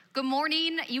Good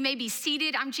morning. You may be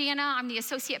seated. I'm Janna. I'm the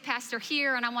associate pastor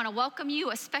here, and I want to welcome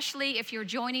you, especially if you're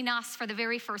joining us for the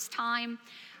very first time.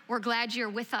 We're glad you're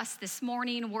with us this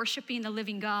morning, worshiping the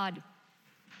living God.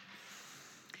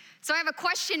 So I have a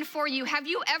question for you. Have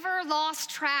you ever lost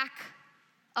track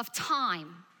of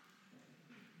time?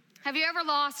 Have you ever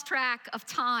lost track of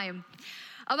time?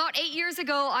 About 8 years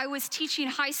ago, I was teaching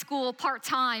high school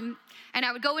part-time, and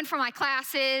I would go in for my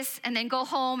classes and then go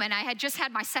home, and I had just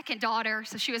had my second daughter,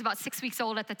 so she was about 6 weeks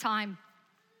old at the time.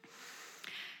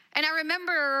 And I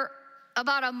remember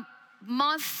about a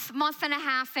month and a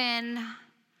half in,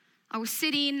 I was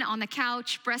sitting on the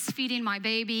couch breastfeeding my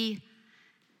baby,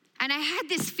 and I had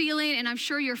this feeling, and I'm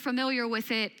sure you're familiar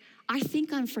with it, I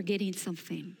think I'm forgetting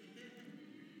something.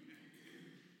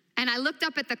 And I looked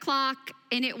up at the clock,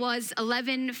 and it was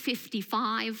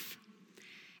 11:55,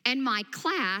 and my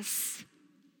class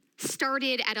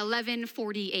started at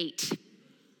 11:48.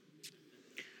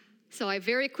 So I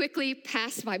very quickly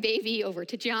passed my baby over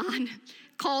to John,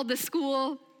 called the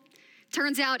school.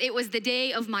 Turns out it was the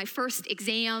day of my first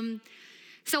exam.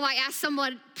 So I asked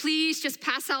someone, please just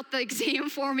pass out the exam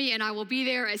for me, and I will be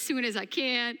there as soon as I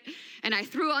can. And I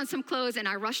threw on some clothes, and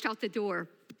I rushed out the door.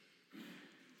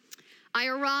 I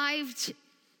arrived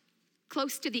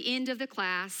close to the end of the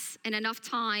class and enough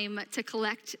time to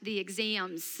collect the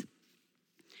exams.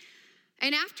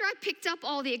 And after I picked up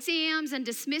all the exams and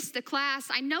dismissed the class,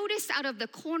 I noticed out of the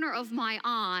corner of my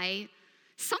eye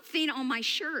something on my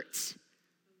shirt.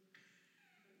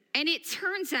 And it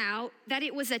turns out that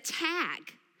it was a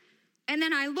tag. And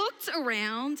then I looked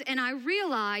around and I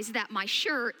realized that my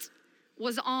shirt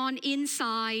was on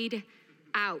inside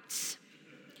out.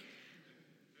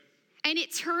 And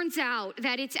it turns out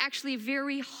that it's actually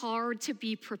very hard to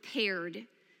be prepared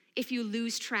if you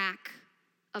lose track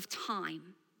of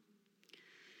time.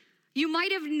 You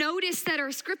might have noticed that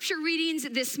our scripture readings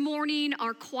this morning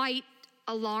are quite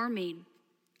alarming,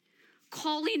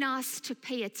 calling us to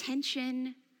pay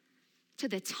attention to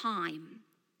the time.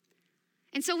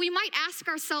 And so we might ask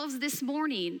ourselves this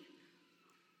morning,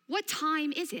 what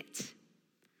time is it?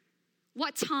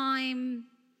 What time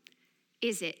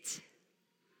is it?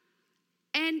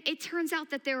 And it turns out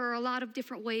that there are a lot of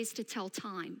different ways to tell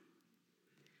time.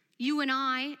 You and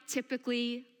I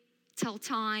typically tell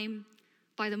time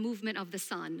by the movement of the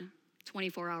sun,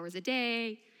 24 hours a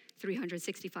day,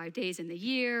 365 days in the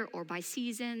year, or by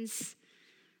seasons,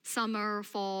 summer,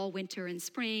 fall, winter, and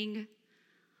spring.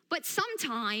 But some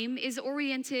time is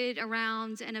oriented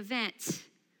around an event,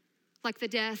 like the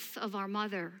death of our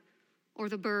mother, or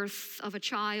the birth of a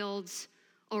child,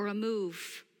 or a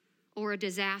move, or a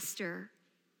disaster.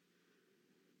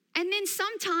 And then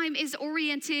some time is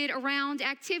oriented around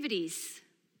activities,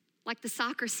 like the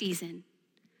soccer season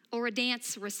or a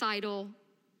dance recital.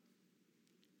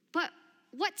 But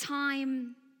what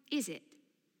time is it?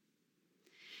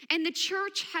 And the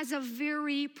church has a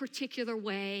very particular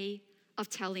way of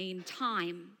telling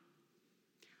time.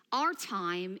 Our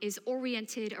time is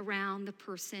oriented around the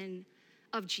person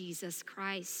of Jesus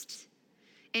Christ.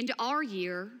 And our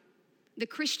year, the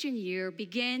Christian year,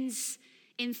 begins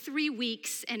in 3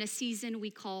 weeks in a season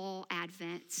we call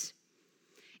Advent.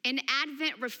 And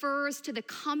Advent refers to the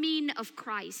coming of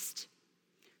Christ.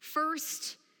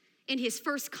 First, in his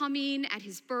first coming at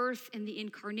his birth in the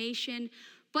incarnation,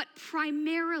 but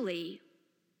primarily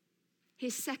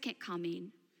his second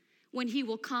coming, when he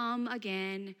will come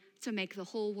again to make the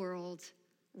whole world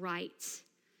right.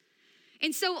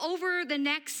 And so over the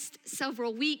next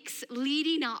several weeks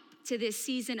leading up to this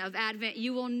season of Advent,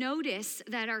 you will notice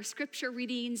that our scripture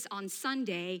readings on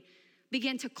Sunday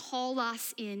begin to call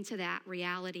us into that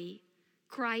reality.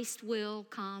 Christ will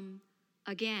come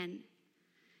again.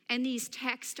 And these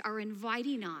texts are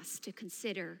inviting us to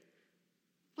consider,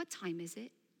 what time is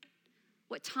it?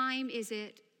 What time is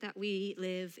it that we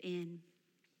live in?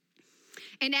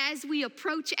 And as we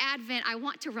approach Advent, I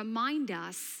want to remind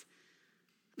us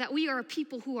that we are a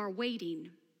people who are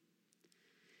waiting.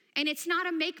 And it's not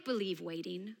a make-believe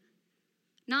waiting,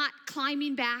 not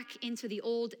climbing back into the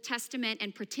Old Testament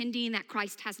and pretending that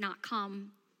Christ has not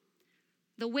come.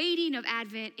 The waiting of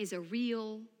Advent is a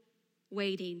real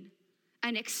waiting,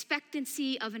 an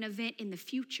expectancy of an event in the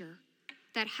future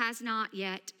that has not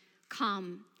yet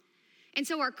come. And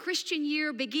so our Christian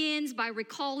year begins by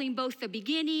recalling both the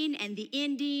beginning and the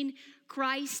ending.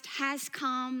 Christ has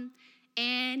come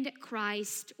and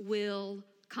Christ will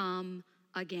come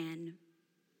again.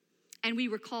 And we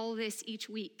recall this each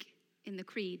week in the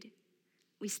Creed.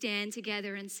 We stand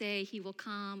together and say, he will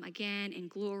come again in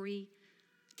glory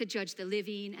to judge the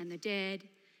living and the dead,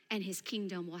 and his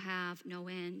kingdom will have no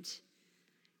end.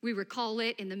 We recall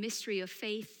it in the mystery of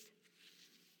faith.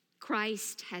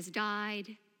 Christ has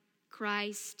died.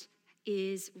 Christ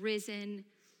is risen.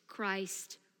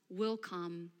 Christ will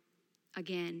come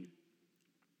again.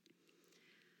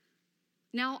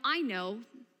 Now, I know,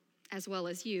 as well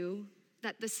as you,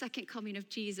 that the second coming of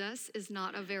Jesus is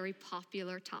not a very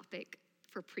popular topic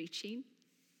for preaching.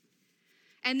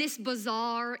 And this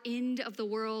bizarre end of the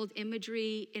world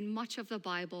imagery in much of the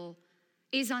Bible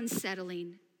is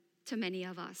unsettling to many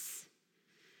of us.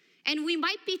 And we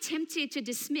might be tempted to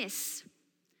dismiss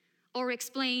or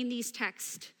explain these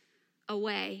texts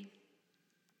away.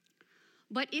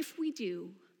 But if we do,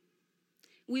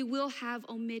 we will have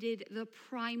omitted the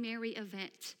primary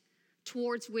event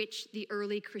towards which the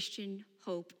early Christian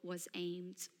hope was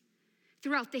aimed.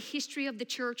 Throughout the history of the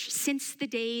church, since the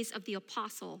days of the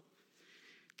apostle,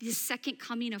 the second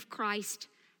coming of Christ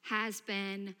has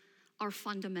been our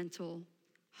fundamental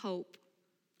hope.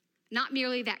 Not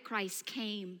merely that Christ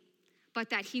came, but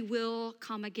that he will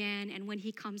come again, and when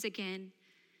he comes again,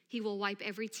 he will wipe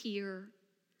every tear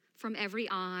from every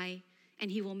eye,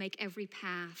 and he will make every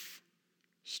path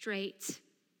straight.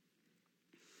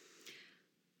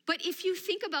 But if you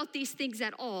think about these things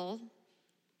at all,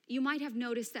 you might have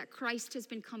noticed that Christ has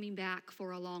been coming back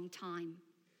for a long time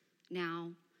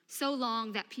now, so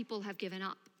long that people have given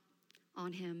up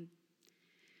on him.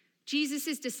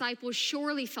 Jesus' disciples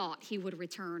surely thought he would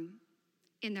return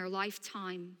in their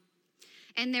lifetime,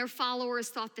 and their followers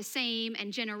thought the same,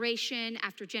 and generation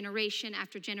after generation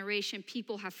after generation,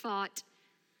 people have thought,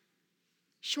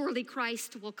 surely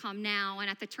Christ will come now, and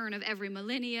at the turn of every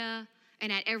millennia,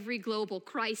 and at every global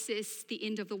crisis, the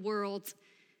end of the world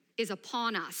is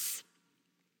upon us.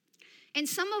 And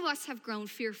some of us have grown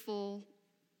fearful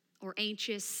or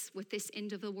anxious with this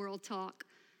end of the world talk,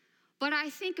 but I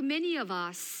think many of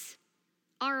us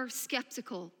are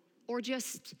skeptical or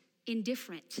just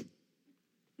indifferent.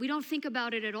 We don't think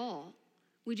about it at all.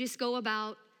 We just go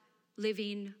about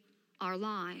living our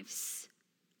lives.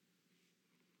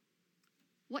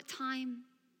 What time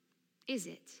is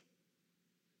it?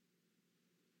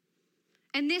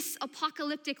 And this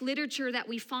apocalyptic literature that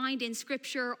we find in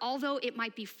Scripture, although it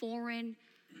might be foreign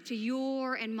to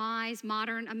your and my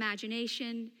modern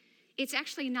imagination, it's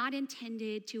actually not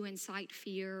intended to incite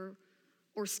fear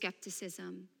or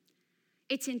skepticism.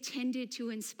 It's intended to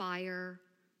inspire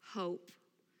hope.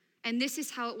 And this is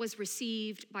how it was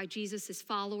received by Jesus'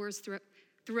 followers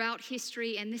throughout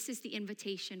history, and this is the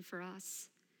invitation for us.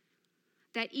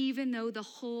 That even though the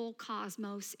whole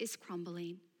cosmos is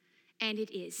crumbling, and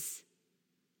it is,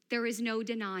 there is no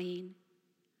denying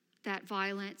that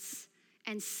violence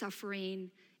and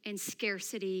suffering and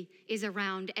scarcity is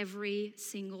around every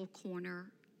single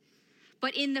corner.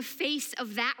 But in the face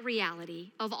of that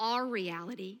reality, of our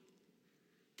reality,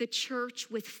 the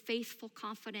church with faithful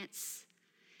confidence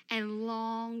and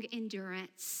long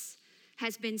endurance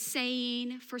has been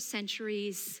saying for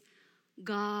centuries,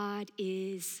 God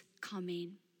is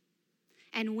coming.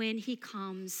 And when he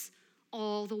comes,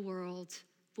 all the world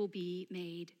will be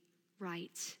made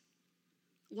right.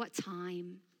 What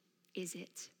time is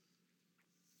it?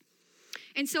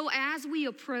 And so as we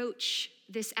approach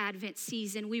this Advent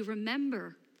season, we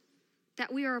remember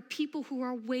that we are a people who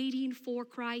are waiting for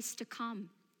Christ to come.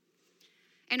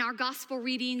 And our gospel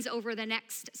readings over the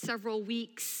next several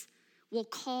weeks will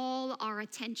call our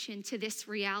attention to this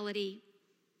reality.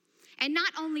 And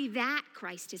not only that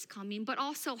Christ is coming, but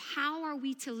also how are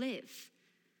we to live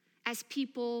as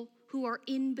people who are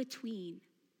in between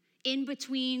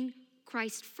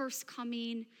Christ's first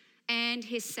coming and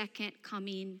his second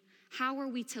coming. How are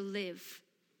we to live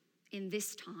in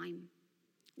this time?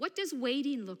 What does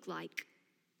waiting look like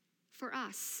for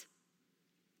us?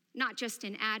 Not just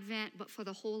in Advent, but for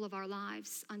the whole of our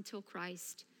lives until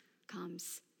Christ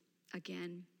comes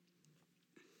again.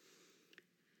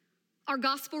 Our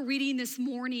gospel reading this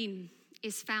morning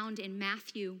is found in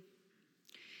Matthew.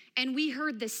 And we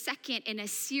heard the second in a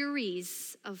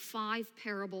series of 5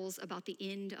 parables about the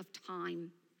end of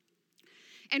time.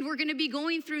 And we're going to be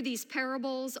going through these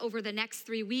parables over the next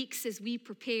 3 weeks as we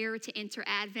prepare to enter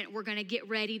Advent. We're going to get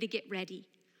ready.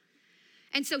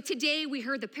 And so today we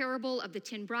heard the parable of the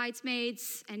 10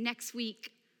 bridesmaids, and next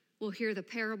week we'll hear the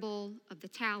parable of the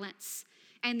talents,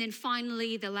 and then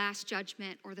finally the last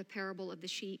judgment, or the parable of the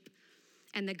sheep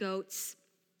and the goats.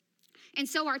 And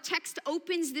so our text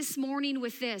opens this morning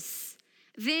with this: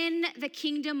 then the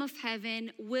kingdom of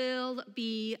heaven will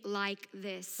be like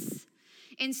this.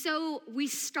 And so we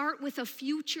start with a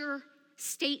future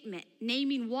statement,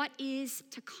 naming what is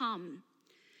to come.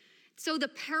 So the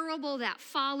parable that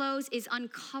follows is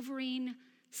uncovering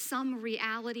some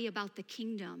reality about the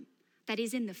kingdom that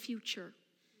is in the future.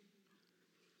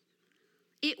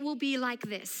 It will be like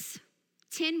this.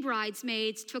 10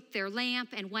 bridesmaids took their lamp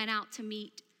and went out to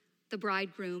meet the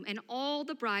bridegroom. And all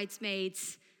the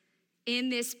bridesmaids in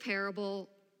this parable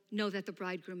know that the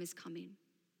bridegroom is coming.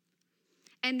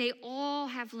 And they all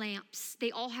have lamps.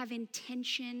 They all have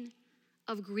intention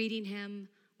of greeting him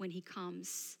when he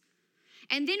comes.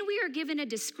 And then we are given a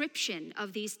description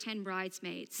of these 10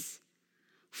 bridesmaids.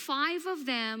 5 of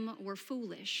them were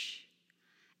foolish,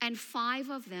 and 5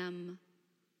 of them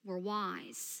were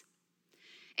wise.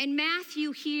 And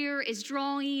Matthew here is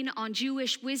drawing on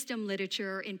Jewish wisdom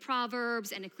literature in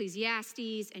Proverbs and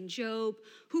Ecclesiastes and Job,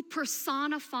 who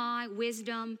personify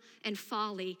wisdom and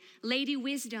folly. Lady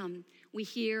Wisdom, we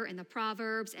hear in the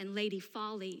Proverbs, and Lady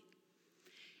Folly.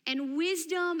 And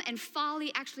wisdom and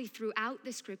folly, actually throughout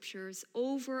the scriptures,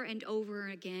 over and over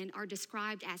again, are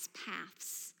described as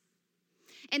paths.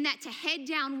 And that to head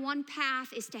down one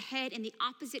path is to head in the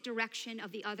opposite direction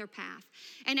of the other path.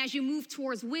 And as you move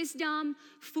towards wisdom,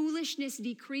 foolishness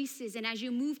decreases. And as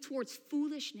you move towards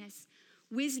foolishness,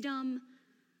 wisdom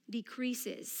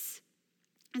decreases.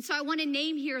 And so I want to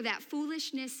name here that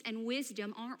foolishness and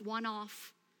wisdom aren't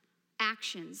one-off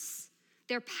actions.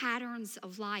 They're patterns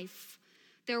of life.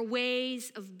 They're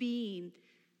ways of being,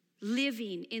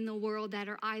 living in the world that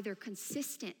are either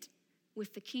consistent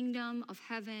with the kingdom of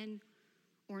heaven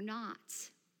or not.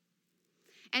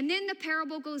 And then the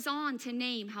parable goes on to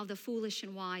name how the foolish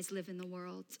and wise live in the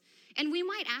world. And we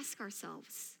might ask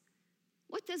ourselves,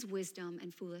 what does wisdom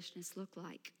and foolishness look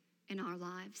like in our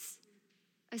lives?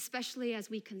 Especially as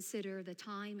we consider the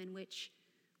time in which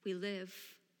we live.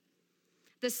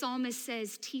 The psalmist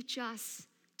says, teach us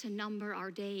to number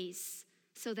our days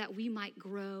so that we might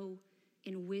grow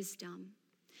in wisdom.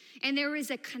 And there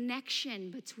is a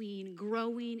connection between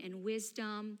growing in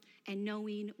wisdom and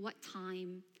knowing what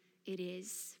time it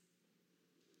is.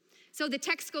 So the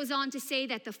text goes on to say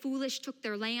that the foolish took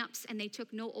their lamps and they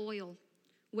took no oil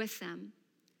with them.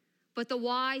 But the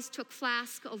wise took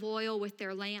flasks of oil with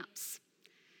their lamps.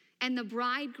 And the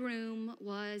bridegroom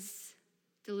was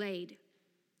delayed.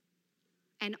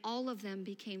 And all of them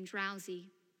became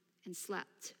drowsy and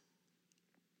slept.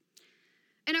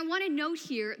 And I want to note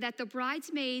here that the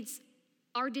bridesmaids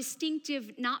are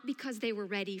distinctive not because they were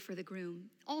ready for the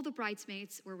groom. All the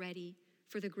bridesmaids were ready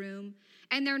for the groom.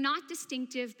 And they're not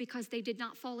distinctive because they did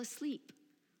not fall asleep.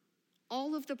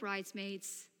 All of the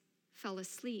bridesmaids fell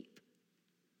asleep.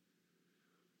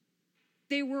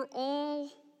 They were all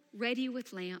ready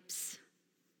with lamps.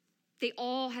 They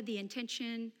all had the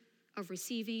intention of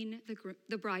receiving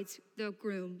the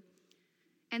groom.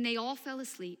 And they all fell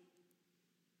asleep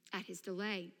at his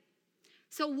delay.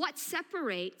 So what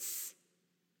separates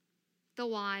the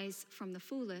wise from the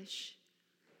foolish?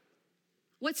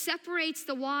 What separates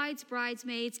the wise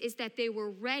bridesmaids is that they were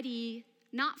ready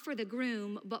not for the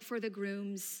groom, but for the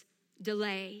groom's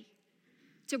delay.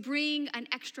 To bring an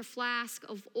extra flask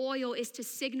of oil is to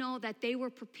signal that they were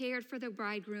prepared for the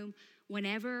bridegroom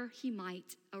whenever he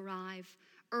might arrive,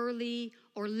 early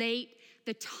or late.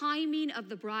 The timing of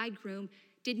the bridegroom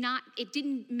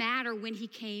didn't matter when he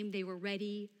came. They were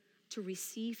ready to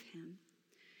receive him.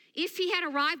 If he had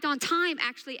arrived on time,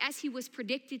 actually, as he was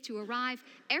predicted to arrive,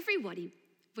 everybody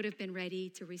would have been ready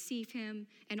to receive him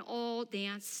and all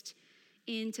danced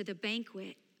into the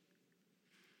banquet.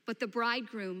 But the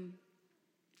bridegroom,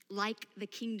 like the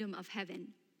kingdom of heaven,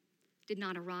 did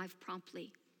not arrive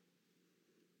promptly.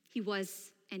 He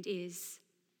was and is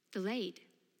delayed.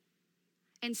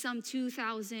 And some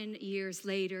 2,000 years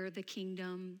later, the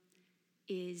kingdom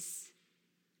is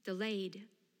delayed.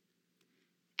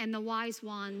 And the wise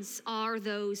ones are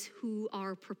those who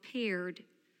are prepared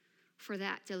for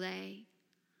that delay,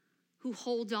 who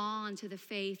hold on to the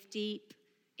faith deep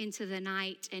into the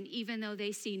night. And even though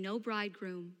they see no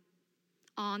bridegroom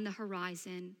on the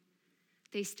horizon,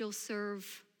 they still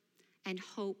serve and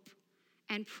hope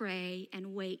and pray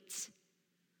and wait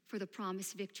for the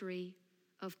promised victory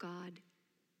of God.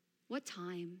 What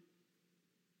time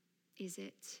is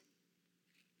it?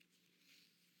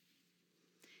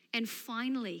 And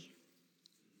finally,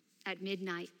 at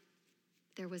midnight,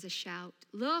 there was a shout.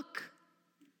 Look,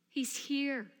 he's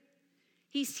here.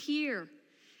 He's here.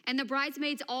 And the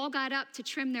bridesmaids all got up to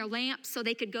trim their lamps so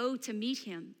they could go to meet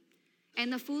him.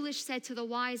 And the foolish said to the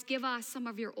wise, give us some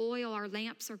of your oil, our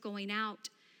lamps are going out.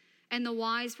 And the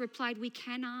wise replied, we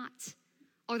cannot,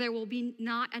 or there will be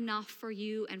not enough for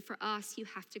you and for us. You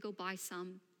have to go buy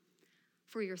some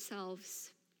for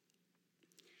yourselves.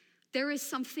 There is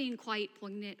something quite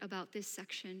poignant about this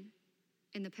section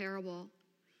in the parable.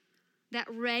 That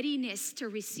readiness to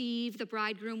receive the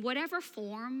bridegroom, whatever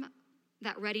form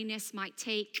that readiness might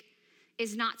take,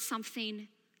 is not something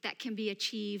that can be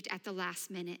achieved at the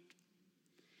last minute.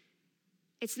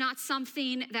 It's not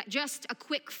something that just a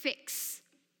quick fix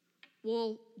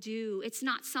will do. It's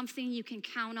not something you can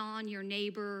count on your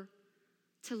neighbor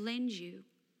to lend you.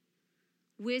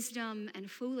 Wisdom and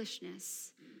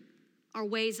foolishness are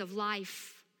ways of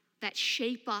life that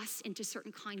shape us into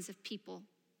certain kinds of people,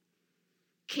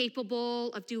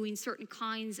 capable of doing certain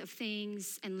kinds of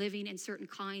things and living in certain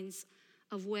kinds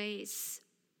of ways.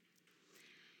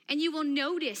 And you will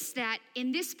notice that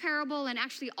in this parable, and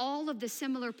actually all of the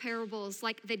similar parables,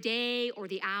 like the day or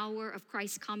the hour of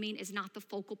Christ's coming is not the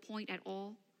focal point at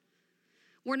all.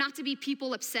 We're not to be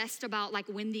people obsessed about like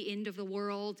when the end of the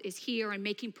world is here and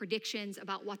making predictions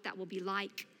about what that will be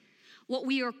like. What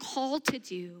we are called to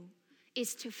do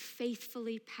is to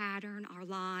faithfully pattern our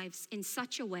lives in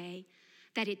such a way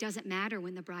that it doesn't matter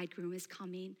when the bridegroom is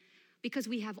coming, because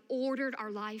we have ordered our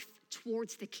life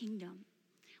towards the kingdom.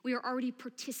 We are already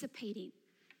participating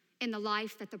in the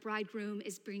life that the bridegroom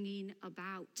is bringing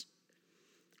about.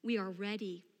 We are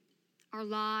ready. Our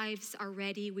lives are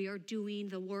ready. We are doing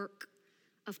the work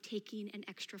of taking an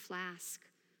extra flask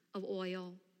of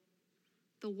oil,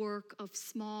 the work of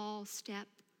small step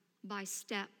by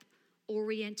step,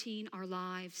 orienting our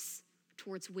lives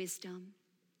towards wisdom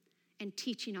and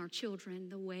teaching our children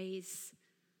the ways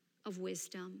of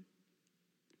wisdom.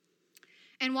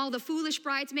 And while the foolish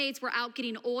bridesmaids were out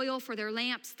getting oil for their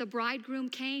lamps, the bridegroom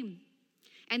came.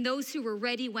 And those who were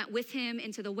ready went with him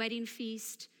into the wedding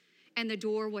feast, and the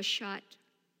door was shut.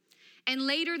 And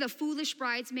later the foolish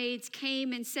bridesmaids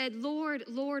came and said, "Lord,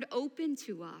 Lord, open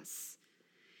to us."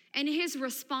 And his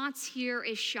response here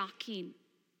is shocking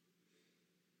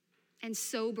and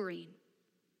sobering.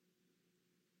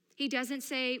 He doesn't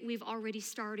say, "We've already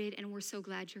started and we're so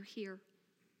glad you're here.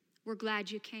 We're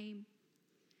glad you came."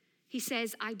 He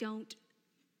says, "I don't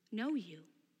know you."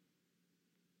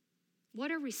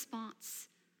 What a response.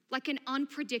 Like an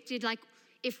unpredicted, like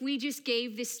if we just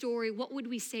gave this story, what would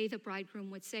we say the bridegroom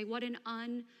would say? What an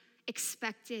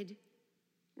unexpected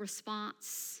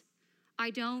response. I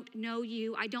don't know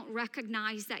you. I don't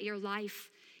recognize that your life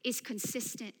is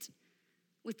consistent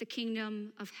with the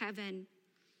kingdom of heaven.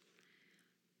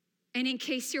 And in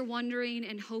case you're wondering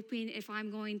and hoping if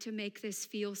I'm going to make this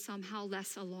feel somehow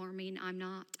less alarming, I'm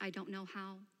not. I don't know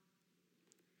how.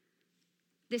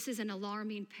 This is an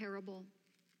alarming parable.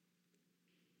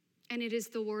 And it is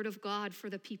the word of God for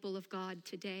the people of God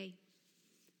today.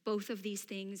 Both of these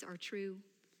things are true.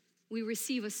 We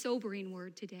receive a sobering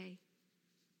word today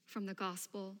from the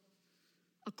gospel,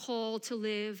 a call to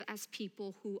live as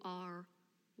people who are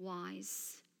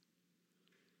wise.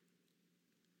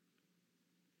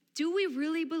 Do we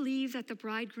really believe that the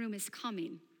bridegroom is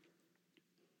coming?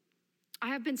 I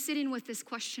have been sitting with this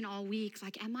question all week,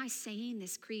 like, am I saying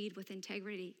this creed with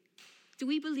integrity? Do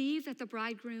we believe that the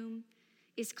bridegroom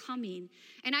is coming?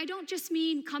 And I don't just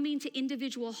mean coming to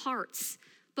individual hearts,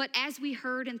 but as we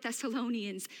heard in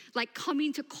Thessalonians, like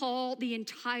coming to call the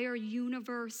entire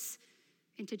universe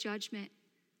into judgment,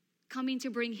 coming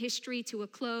to bring history to a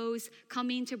close,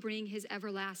 coming to bring his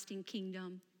everlasting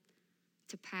kingdom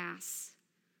to pass.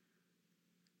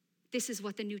 This is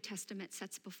what the New Testament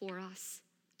sets before us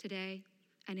today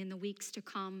and in the weeks to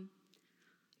come.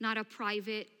 Not a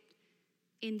private,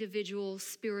 individual,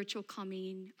 spiritual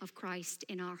coming of Christ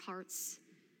in our hearts,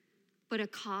 but a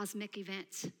cosmic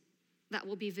event that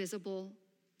will be visible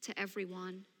to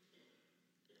everyone.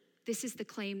 This is the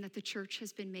claim that the church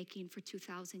has been making for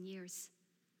 2,000 years.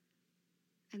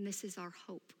 And this is our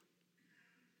hope.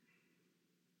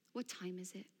 What time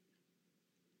is it?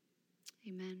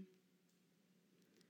 Amen.